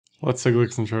Let's take a look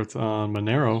at some charts on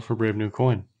Monero for Brave New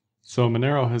Coin. So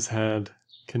Monero has had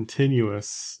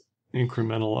continuous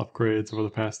incremental upgrades over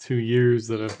the past 2 years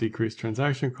that have decreased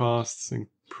transaction costs,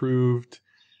 improved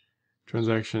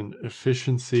transaction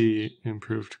efficiency,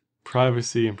 improved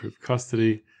privacy, improved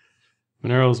custody.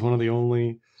 Monero is one of the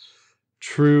only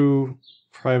true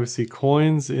privacy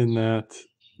coins in that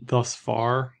thus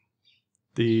far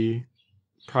the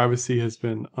privacy has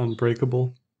been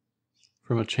unbreakable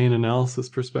from a chain analysis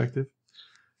perspective.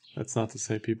 That's not to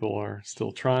say people are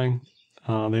still trying.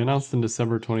 They announced in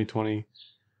December 2020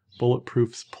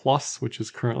 Bulletproofs Plus, which is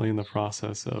currently in the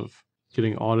process of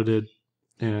getting audited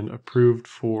and approved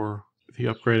for the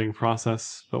upgrading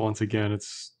process. But once again,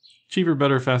 it's cheaper,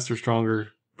 better, faster, stronger,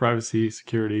 privacy,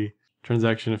 security,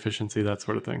 transaction efficiency, that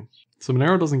sort of thing. So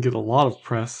Monero doesn't get a lot of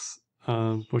press,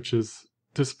 which is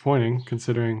disappointing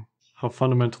considering how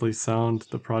fundamentally sound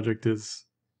the project is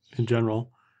in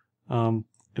general.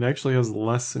 It actually has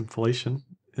less inflation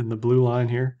in the blue line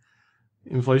here.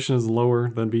 Inflation is lower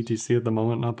than BTC at the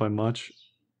moment, not by much.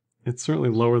 It's certainly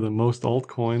lower than most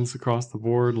altcoins across the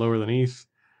board, lower than ETH,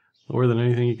 lower than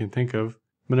anything you can think of.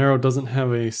 Monero doesn't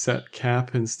have a set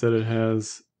cap, instead it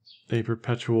has a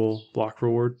perpetual block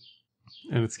reward,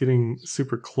 and it's getting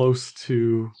super close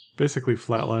to basically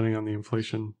flatlining on the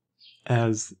inflation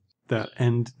as that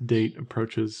end date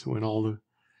approaches, when all the,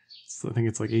 I think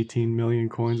it's like 18 million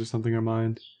coins or something are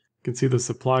mined. You can see the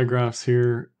supply graphs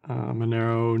here.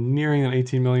 Monero nearing an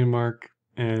 18 million mark,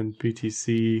 and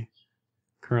BTC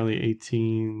currently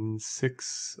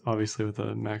 18.6, obviously with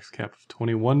a max cap of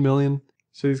 21 million.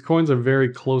 So these coins are very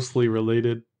closely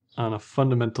related on a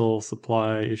fundamental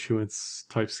supply issuance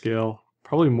type scale,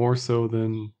 probably more so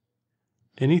than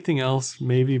anything else,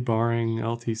 maybe barring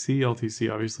LTC.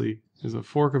 LTC obviously is a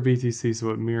fork of BTC, so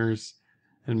it mirrors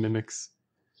and mimics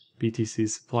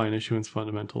BTC's supply and issuance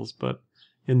fundamentals. But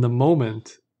in the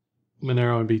moment,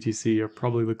 Monero and BTC are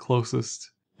probably the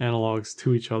closest analogs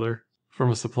to each other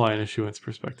from a supply and issuance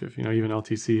perspective. You know, even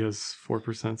LTC has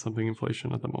 4% something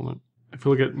inflation at the moment. If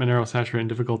we look at Monero's hash rate and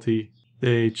difficulty,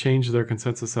 they changed their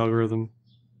consensus algorithm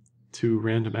to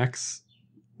RandomX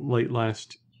late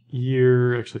last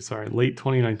year. Actually, sorry, late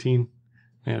 2019.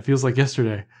 Man, it feels like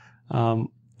yesterday.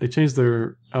 They changed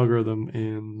their algorithm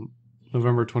in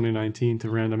November 2019 to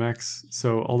RandomX.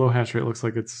 So although hash rate looks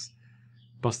like it's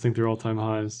busting through all-time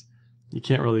highs, you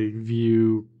can't really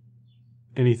view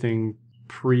anything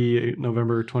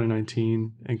pre-November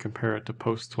 2019 and compare it to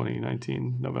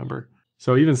post-2019 November.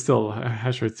 So even still,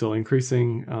 hash rate's still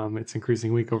increasing. It's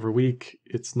increasing week over week.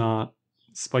 It's not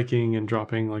spiking and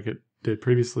dropping like it did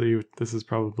previously. This is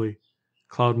probably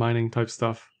cloud mining type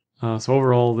stuff. So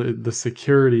overall, the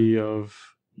security of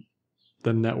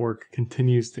the network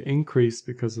continues to increase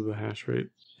because of the hash rate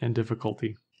and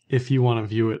difficulty. If you want to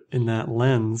view it in that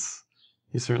lens,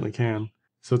 you certainly can.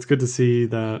 So it's good to see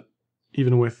that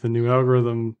even with the new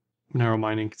algorithm, Monero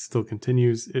mining still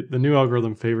continues. The new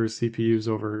algorithm favors CPUs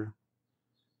over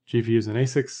GPUs and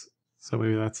ASICs, so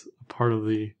maybe that's a part of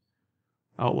the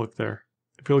outlook there.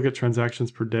 If you look at transactions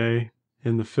per day,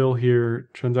 in the fill here,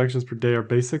 transactions per day are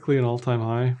basically an all-time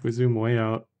high. If we zoom way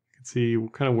out, you can see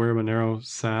kind of where Monero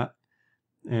sat,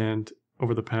 and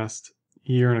over the past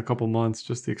year and a couple months,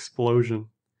 just the explosion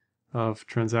of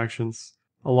transactions.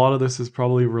 A lot of this is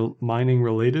probably mining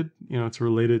related. You know, it's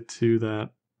related to that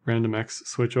RandomX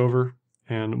switchover,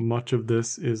 and much of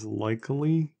this is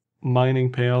likely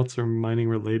mining payouts or mining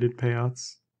related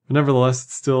payouts. But nevertheless,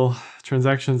 it's still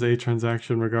transactions, a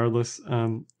transaction regardless.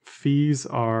 Fees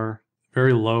are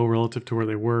very low relative to where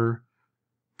they were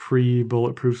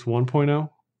pre-Bulletproofs 1.0.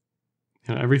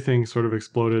 You know, everything sort of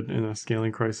exploded in a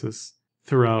scaling crisis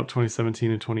throughout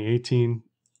 2017 and 2018.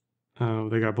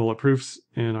 They got Bulletproofs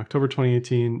in October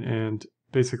 2018, and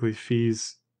basically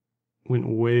fees went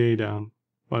way down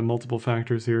by multiple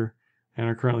factors here, and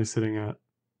are currently sitting at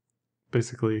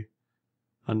basically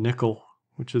a nickel,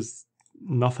 which is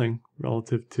nothing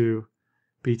relative to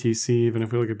BTC. Even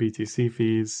if we look at BTC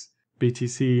fees,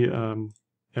 BTC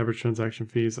average transaction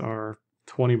fees are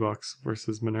 $20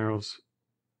 versus Monero's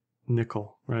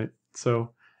nickel, right?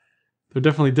 So there are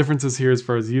definitely differences here as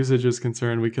far as usage is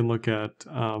concerned. We can look at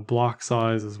block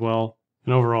size as well.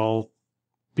 And overall,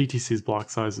 BTC's block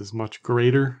size is much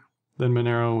greater than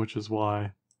Monero, which is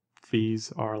why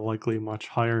fees are likely much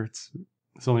higher.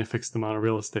 It's only a fixed amount of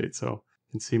real estate, so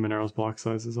you can see Monero's block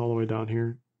size is all the way down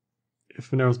here.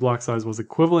 If Monero's block size was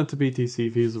equivalent to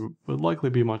BTC, fees would likely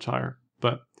be much higher.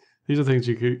 But these are things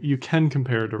you can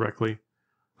compare directly,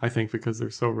 I think, because they're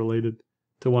so related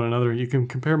to one another. You can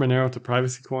compare Monero to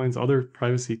privacy coins, other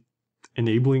privacy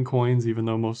enabling coins, even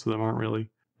though most of them aren't really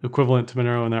equivalent to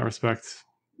Monero in that respect.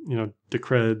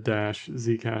 Decred, Dash,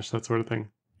 Zcash, that sort of thing.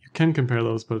 You can compare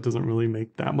those, but it doesn't really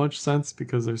make that much sense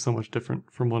because they're so much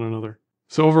different from one another.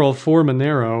 So overall, for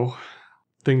Monero,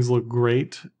 things look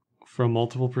great from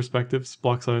multiple perspectives.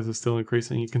 Block size is still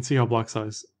increasing. You can see how block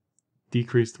size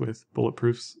decreased with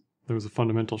bulletproofs. There was a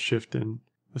fundamental shift in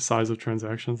the size of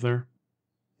transactions there,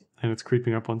 and it's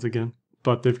creeping up once again.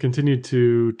 But they've continued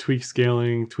to tweak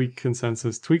scaling, tweak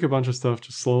consensus, tweak a bunch of stuff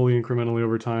just slowly, incrementally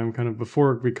over time, kind of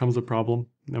before it becomes a problem.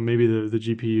 Now, maybe the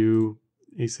GPU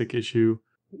ASIC issue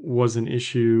was an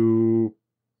issue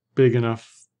big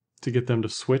enough to get them to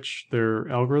switch their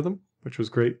algorithm, which was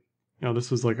great.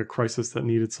 This was like a crisis that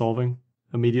needed solving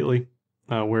immediately,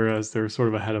 whereas they're sort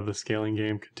of ahead of the scaling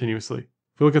game continuously.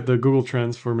 If we look at the Google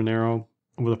trends for Monero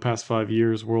over the past 5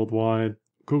 years worldwide,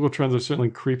 Google trends are certainly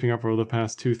creeping up over the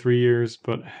past 2-3 years,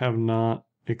 but have not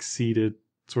exceeded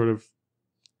sort of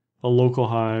the local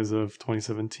highs of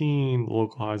 2017, the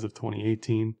local highs of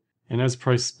 2018. And as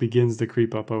price begins to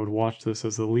creep up, I would watch this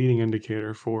as a leading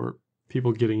indicator for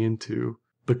people getting into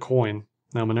the coin.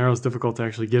 Now, Monero is difficult to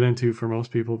actually get into for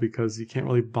most people because you can't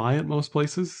really buy it most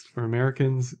places. For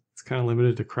Americans, it's kind of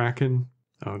limited to Kraken.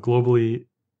 Globally,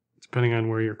 depending on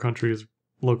where your country is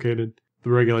located, the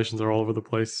regulations are all over the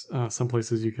place. Some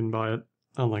places you can buy it,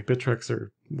 unlike Bittrex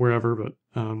or wherever, but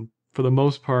for the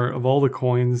most part, of all the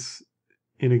coins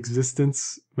in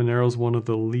existence, Monero is one of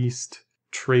the least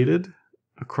traded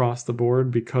across the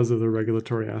board because of the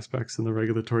regulatory aspects and the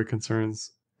regulatory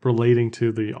concerns relating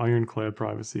to the ironclad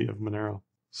privacy of Monero.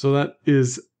 So that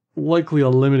is likely a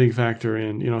limiting factor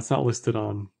in, it's not listed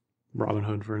on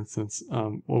Robinhood, for instance.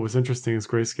 What was interesting is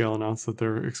Grayscale announced that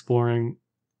they're exploring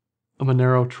a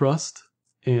Monero trust,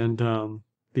 and the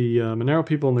Monero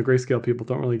people and the Grayscale people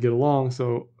don't really get along,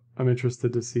 so I'm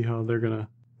interested to see how they're going to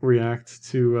react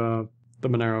to the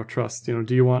Monero trust.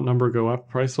 Do you want number go up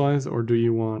price-wise, or do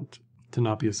you want to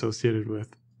not be associated with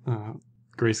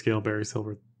Grayscale, Berry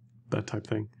Silver, that type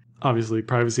thing? Obviously,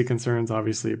 privacy concerns.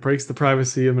 Obviously, it breaks the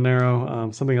privacy of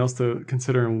Monero. Something else to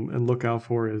consider and look out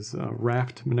for is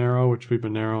wrapped Monero, which would be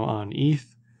Monero on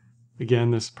ETH.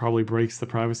 Again, this probably breaks the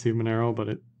privacy of Monero, but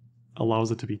it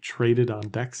allows it to be traded on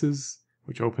DEXs,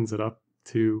 which opens it up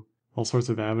to all sorts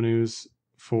of avenues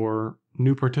for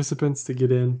new participants to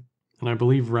get in. And I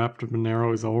believe wrapped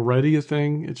Monero is already a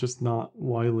thing. It's just not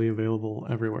widely available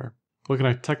everywhere. Looking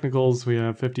at technicals, we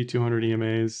have 5,200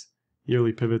 EMAs,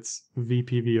 yearly pivots,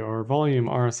 VPVR, volume,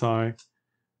 RSI,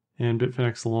 and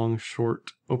Bitfinex long,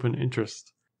 short, open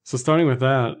interest. So starting with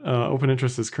that, open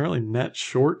interest is currently net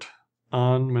short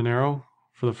on Monero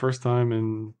for the first time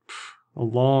in a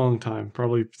long time,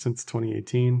 probably since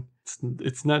 2018.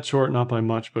 It's net short, not by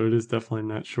much, but it is definitely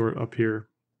net short up here,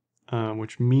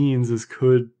 which means this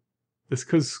could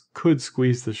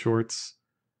squeeze the shorts,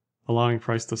 allowing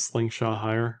price to slingshot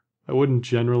higher. I wouldn't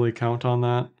generally count on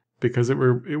that because it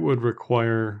would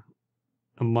require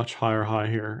a much higher high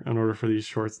here in order for these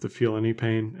shorts to feel any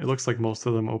pain. It looks like most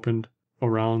of them opened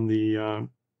around the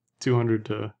 200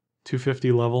 to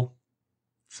 250 level.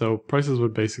 So prices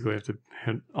would basically have to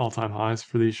hit all-time highs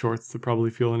for these shorts to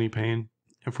probably feel any pain.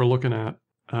 If we're looking at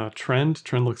trend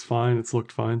looks fine. It's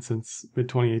looked fine since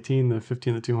mid-2018. The 50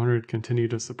 and the 200 continue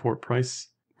to support price.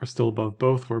 We're still above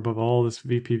both. We're above all this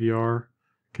VPVR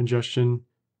congestion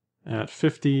at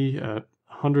 50, at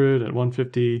 100, at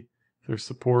 150. There's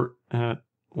support at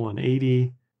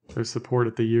 180. There's support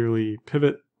at the yearly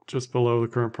pivot just below the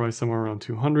current price, somewhere around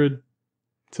 200.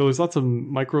 So there's lots of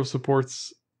micro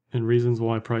supports and reasons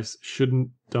why price shouldn't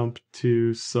dump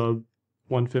to sub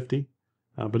 150.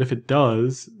 But if it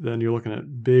does, then you're looking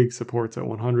at big supports at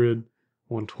 100,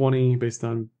 120 based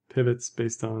on pivots,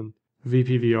 based on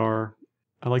VPVR.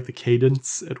 I like the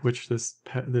cadence at which this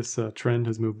trend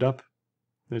has moved up.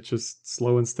 It's just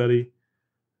slow and steady.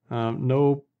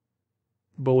 No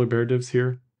bull or bear divs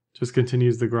here. Just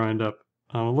continues to grind up.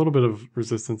 A little bit of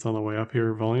resistance on the way up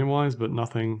here volume-wise, but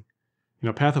nothing.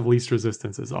 Path of least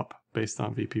resistance is up based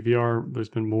on VPVR. There's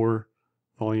been more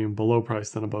volume below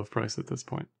price than above price at this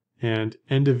point. And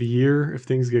end of year, if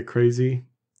things get crazy,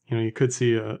 you could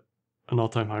see an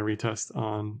all-time high retest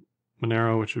on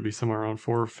Monero, which would be somewhere around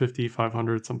 450,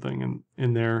 500, something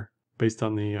in there based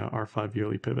on the R5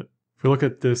 yearly pivot. If we look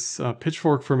at this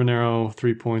pitchfork for Monero,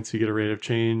 3 points, you get a rate of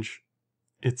change.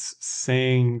 It's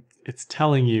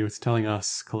telling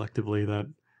us collectively that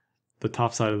the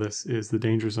top side of this is the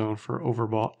danger zone for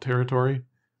overbought territory,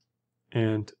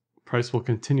 and price will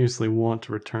continuously want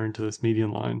to return to this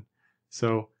median line.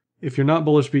 So if you're not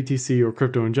bullish BTC or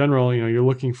crypto in general, you're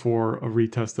looking for a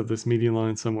retest of this median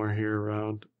line somewhere here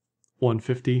around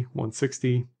 150,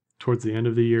 160 towards the end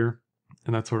of the year.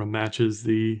 And that sort of matches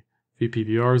the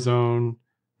VPVR zone,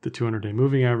 the 200-day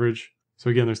moving average. So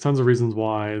again, there's tons of reasons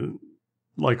why,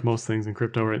 like most things in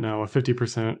crypto right now, a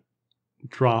 50%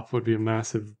 drop would be a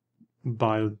massive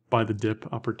buy the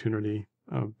dip opportunity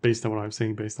based on what I'm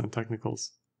seeing, based on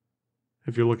technicals.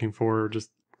 If you're looking for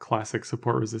just classic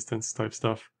support resistance type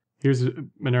stuff. Here's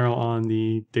Monero on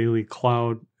the daily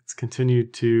cloud. It's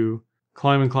continued to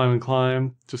climb and climb and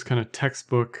climb, just kind of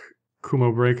textbook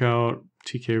Kumo breakout,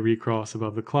 TK recross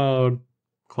above the cloud,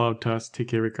 cloud test,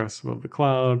 TK recross above the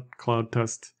cloud, cloud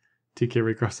test, TK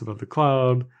recross above the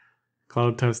cloud,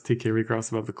 cloud test, TK recross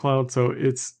above the cloud. So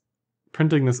it's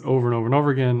printing this over and over and over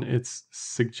again. It's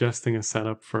suggesting a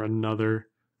setup for another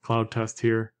cloud test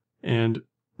here. And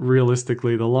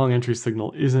realistically, the long entry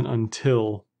signal isn't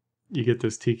until you get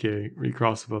this TK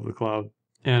recross above the cloud.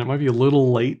 And it might be a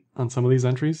little late on some of these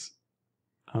entries,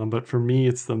 but for me,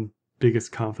 it's the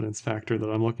biggest confidence factor that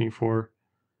I'm looking for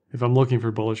if I'm looking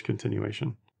for bullish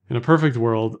continuation. In a perfect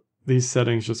world, these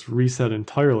settings just reset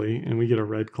entirely and we get a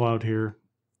red cloud here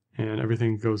and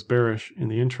everything goes bearish in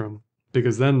the interim,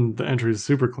 because then the entry is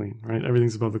super clean, right?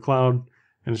 Everything's above the cloud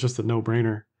and it's just a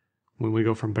no-brainer. When we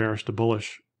go from bearish to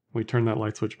bullish, we turn that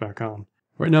light switch back on.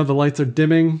 Right now the lights are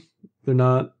dimming. They're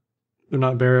not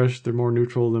bearish. They're more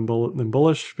neutral than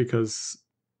bullish because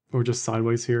we're just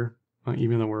sideways here.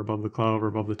 Even though we're above the cloud or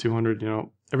above the 200,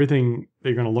 everything that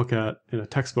you're going to look at in a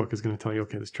textbook is going to tell you,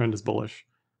 okay, this trend is bullish.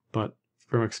 But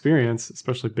from experience,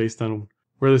 especially based on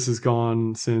where this has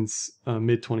gone since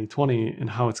mid-2020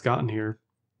 and how it's gotten here,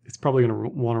 it's probably going to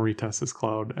want to retest this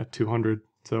cloud at 200.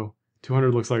 So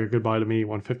 200 looks like a good buy to me.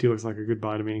 150 looks like a good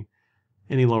buy to me.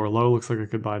 Any lower low looks like a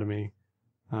good buy to me,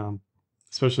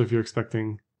 especially if you're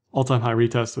expecting all-time high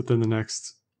retest within the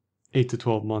next 8 to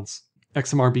 12 months.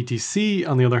 XMR BTC,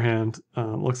 on the other hand,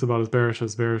 looks about as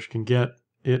bearish can get.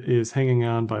 It is hanging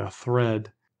on by a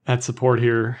thread at support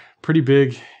here. Pretty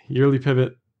big yearly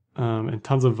pivot and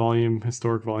tons of volume,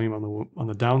 historic volume on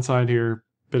the downside here.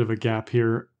 Bit of a gap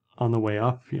here on the way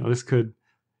up. This could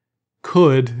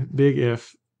big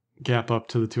if gap up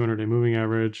to the 200-day moving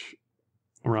average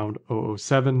around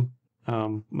 007.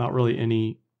 Not really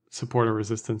any support or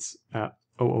resistance at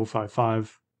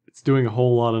 0055. It's doing a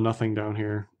whole lot of nothing down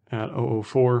here at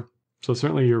 004. So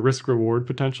certainly your risk reward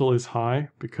potential is high,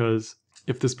 because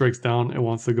if this breaks down, it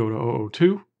wants to go to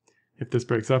 002. If this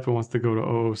breaks up, it wants to go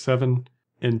to 007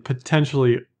 and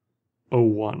potentially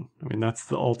 01. I mean, that's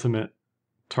the ultimate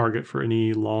target for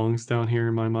any longs down here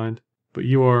in my mind. But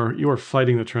you are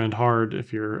fighting the trend hard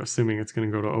if you're assuming it's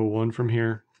going to go to 01 from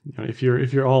here. If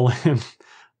you're all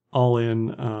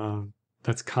in,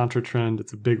 that's contra trend.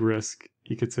 It's a big risk.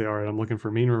 You could say, all right, I'm looking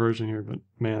for mean reversion here, but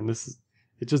man,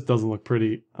 it just doesn't look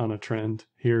pretty on a trend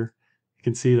here. You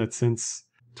can see that since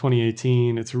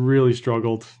 2018, it's really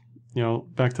struggled.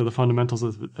 Back to the fundamentals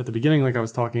at the beginning, like I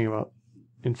was talking about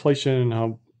inflation and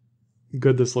how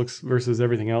good this looks versus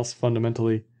everything else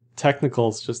fundamentally.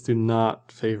 Technicals just do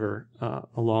not favor a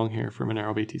long here for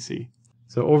Monero BTC.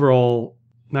 So overall,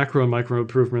 macro and micro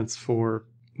improvements for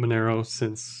Monero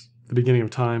since the beginning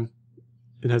of time.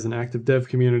 It has an active dev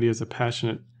community, has a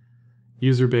passionate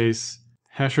user base,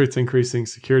 hash rate's increasing,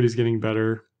 security's getting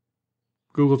better,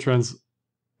 Google Trends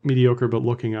mediocre but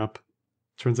looking up,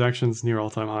 transactions near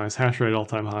all-time highs, hash rate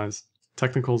all-time highs.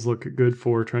 Technicals look good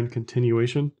for trend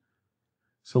continuation,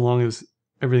 so long as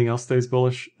everything else stays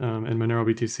bullish, and Monero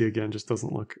BTC again just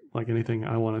doesn't look like anything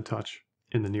I want to touch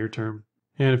in the near term.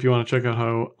 And if you want to check out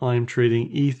how I'm trading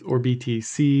ETH or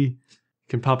BTC, you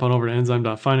can pop on over to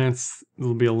enzyme.finance.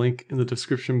 There'll be a link in the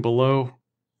description below.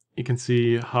 You can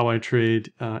see how I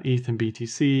trade ETH and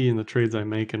BTC and the trades I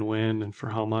make and win and for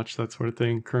how much, that sort of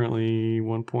thing. Currently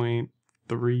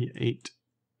 1.38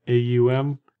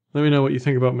 AUM. Let me know what you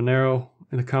think about Monero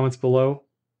in the comments below.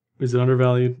 Is it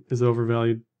undervalued? Is it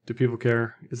overvalued? Do people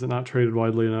care? Is it not traded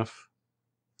widely enough?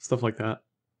 Stuff like that.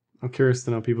 I'm curious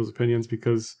to know people's opinions,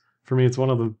 because for me, it's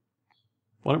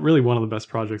really one of the best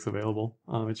projects available.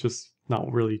 It's just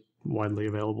not really widely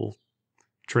available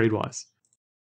trade-wise.